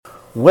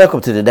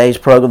Welcome to today's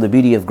program, The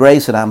Beauty of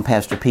Grace, and I'm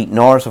Pastor Pete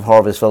Norris of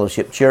Harvest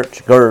Fellowship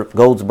Church,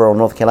 Goldsboro,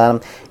 North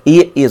Carolina.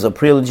 It is a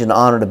privilege and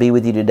honor to be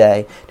with you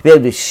today, to be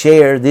able to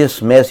share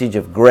this message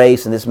of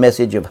grace and this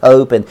message of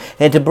hope and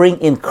to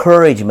bring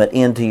encouragement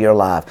into your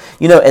life.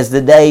 You know, as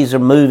the days are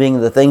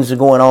moving, the things are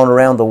going on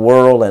around the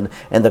world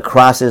and the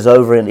crisis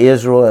over in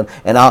Israel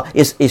and all,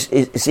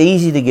 it's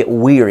easy to get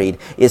wearied.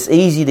 It's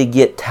easy to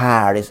get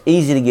tired. It's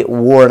easy to get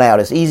worn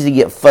out. It's easy to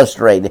get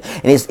frustrated.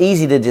 And it's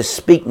easy to just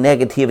speak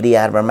negativity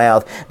out of our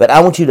mouth. But I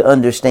want you to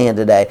understand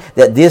today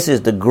that this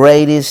is the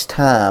greatest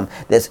time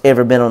that's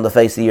ever been on the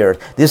face of the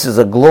earth. This is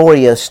a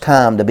glorious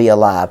time to be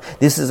alive.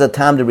 This is a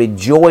time to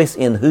rejoice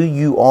in who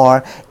you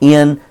are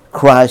in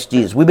Christ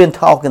Jesus. We've been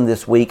talking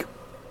this week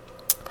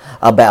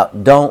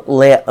about don't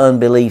let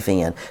unbelief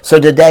in. So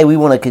today we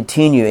want to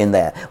continue in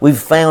that. We've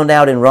found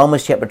out in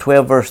Romans chapter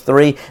 12 verse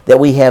 3 that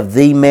we have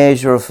the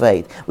measure of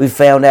faith. We've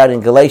found out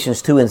in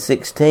Galatians 2 and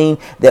 16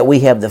 that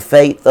we have the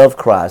faith of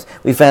Christ.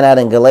 We found out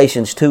in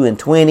Galatians 2 and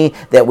 20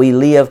 that we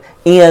live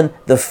in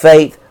the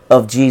faith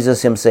of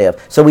Jesus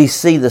Himself. So we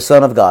see the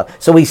Son of God.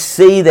 So we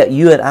see that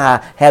you and I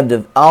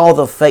have all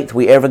the faith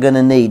we're ever going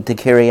to need to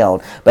carry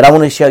on. But I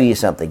want to show you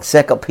something.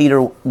 2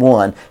 Peter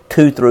 1,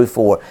 2 through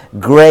 4.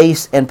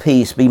 Grace and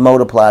peace be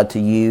multiplied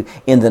to you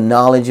in the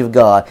knowledge of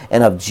God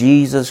and of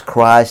Jesus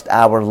Christ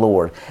our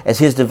Lord, as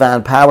His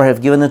divine power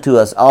have given unto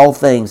us all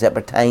things that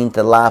pertain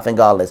to life and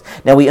godliness.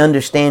 Now we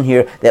understand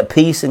here that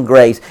peace and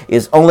grace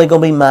is only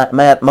going to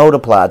be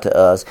multiplied to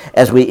us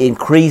as we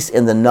increase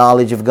in the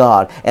knowledge of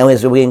God and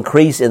as we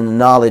increase in the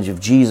knowledge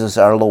of Jesus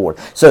our Lord.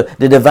 So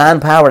the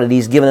divine power that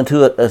He's given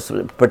unto us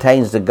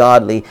pertains to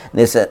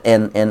godliness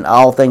and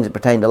all things that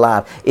pertain to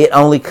life. It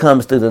only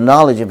comes through the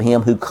knowledge of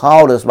Him who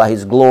called us by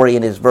His glory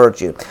and His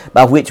virtue,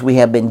 by which we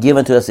have been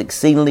given to us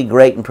exceedingly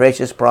great and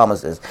precious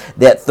promises,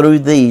 that through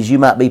these you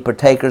might be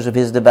partakers of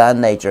His divine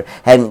nature,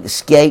 having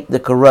escaped the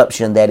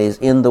corruption that is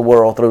in the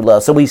world through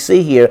lust. So we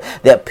see here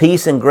that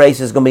peace and grace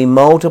is going to be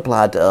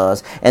multiplied to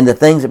us, and the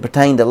things that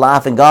pertain to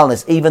life and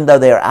godliness, even though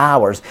they're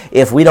ours,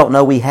 if we don't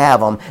know we have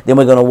them, then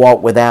we're going to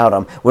walk without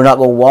them. We're not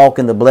going to walk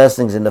in the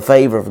blessings and the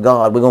favor of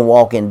God. We're going to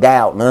walk in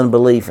doubt and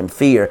unbelief and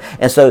fear.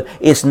 And so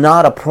it's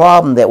not a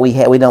problem that we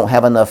don't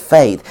have enough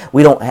faith.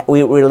 We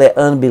let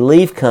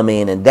unbelief come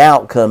in and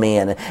doubt come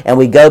in, and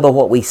we go by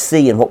what we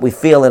see and what we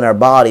feel in our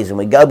bodies, and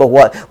we go by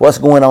what's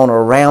going on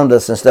around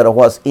us instead of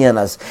what's in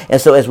us. And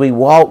so as we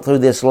walk through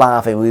this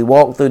life and we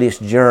walk through this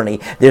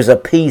journey, there's a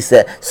peace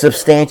that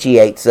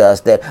substantiates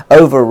us, that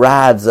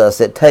overrides us,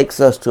 that takes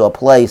us to a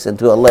place and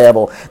to a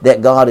level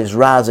that God is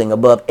rising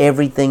above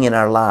everything in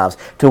our lives,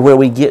 to where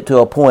we get to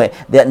a point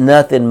that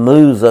nothing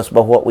moves us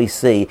by what we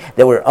see,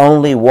 that we're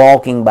only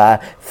walking by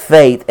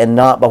faith and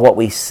not by what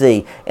we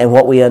see and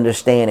what we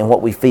understand and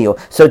what we feel.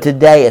 So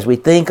today, as we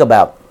think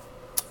about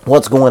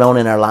what's going on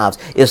in our lives,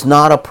 it's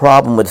not a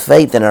problem with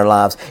faith in our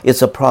lives.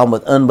 It's a problem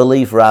with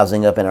unbelief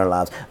rising up in our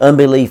lives.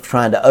 Unbelief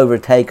trying to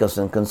overtake us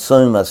and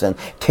consume us and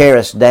tear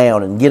us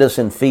down and get us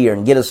in fear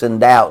and get us in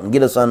doubt and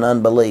get us in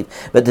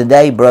unbelief. But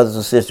today, brothers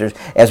and sisters,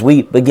 as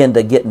we begin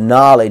to get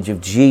knowledge of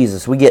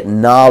Jesus, we get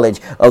knowledge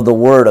of the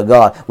Word of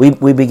God,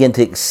 we begin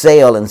to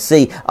excel and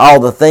see all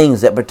the things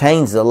that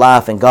pertains to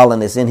life and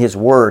godliness in His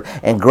Word,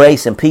 and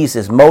grace and peace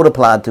is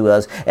multiplied to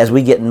us as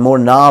we get more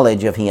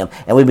knowledge of Him,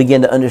 and we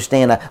begin to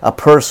understand a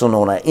personal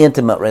and an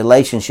intimate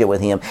relationship with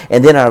Him.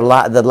 And then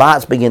the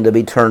lights begin to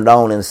be turned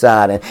on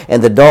inside,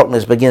 and the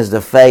darkness begins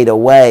to fade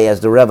away as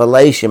the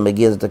revelation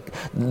begins to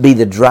be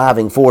the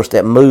driving force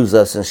that moves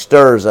us and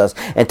stirs us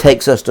and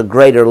takes us to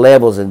greater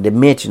levels and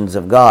dimensions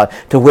of God,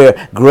 to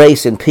where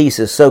grace and peace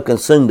has so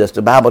consumed us.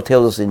 The Bible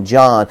tells us in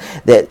John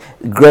that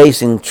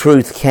grace and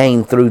truth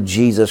came through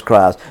Jesus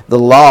Christ. The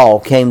law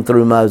came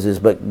through Moses,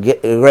 but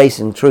grace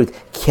and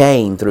truth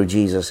came through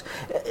Jesus.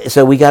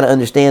 So we got to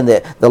understand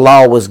that the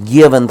law was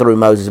given through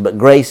Moses, but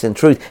grace and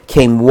truth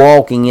came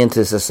walking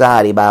into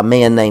society by a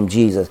man named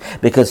Jesus,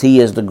 because He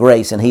is the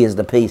grace and He is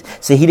the peace.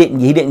 See, He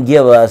didn't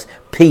give us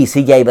peace.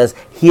 He gave us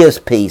His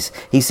peace.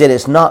 He said,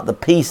 it's not the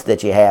peace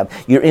that you have.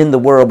 You're in the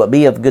world, but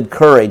be of good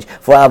courage,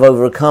 for I've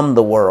overcome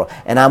the world.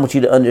 And I want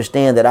you to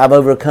understand that I've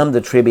overcome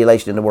the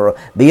tribulation in the world.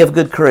 Be of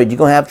good courage. You're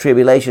going to have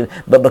tribulation,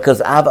 but because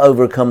I've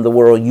overcome the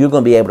world, you're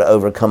going to be able to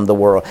overcome the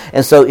world.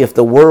 And so if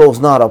the world's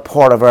not a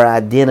part of our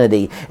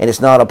identity and it's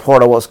not a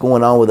part of what's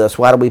going on with us,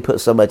 why do we put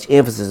so much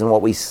emphasis on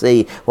what we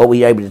see, what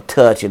we're able to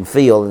touch and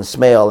feel and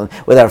smell, and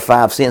with our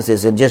five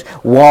senses, and just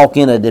walk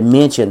in a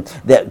dimension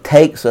that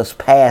takes us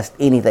past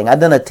anything?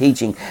 I done a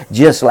teaching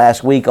just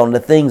last week on the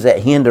things that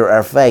hinder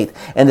our faith,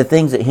 and the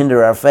things that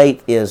hinder our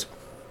faith is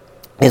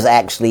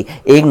actually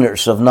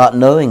ignorance of not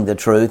knowing the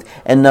truth,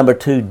 and number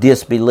 2,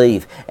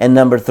 disbelief, and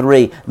number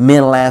 3,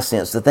 mental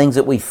assents, the things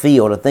that we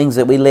feel, the things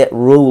that we let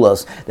rule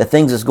us, the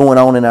things that's going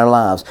on in our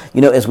lives.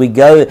 You know, as we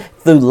go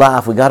through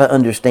life, we got to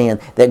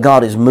understand that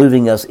God is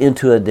moving us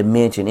into a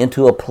dimension,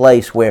 into a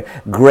place where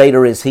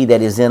greater is He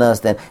that is in us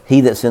than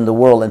he that's in the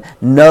world. And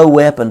no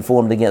weapon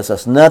formed against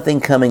us,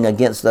 nothing coming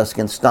against us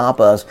can stop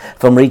us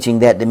from reaching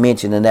that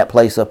dimension and that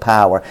place of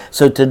power.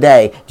 So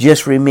today,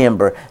 just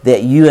remember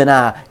that you and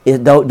I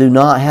do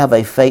not have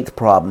a faith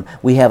problem.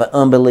 We have an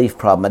unbelief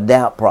problem, a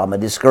doubt problem, a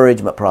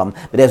discouragement problem.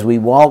 But as we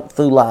walk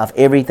through life,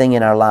 everything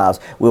in our lives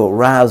will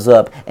rise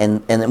up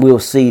and we'll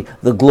see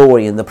the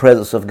glory and the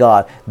presence of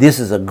God. This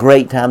is a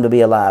great time to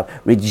be alive.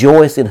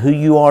 Rejoice in who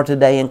you are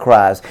today in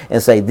Christ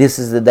and say, this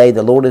is the day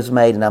the Lord has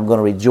made and I'm going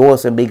to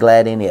rejoice and be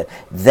glad in it.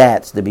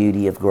 That's the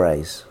beauty of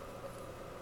grace.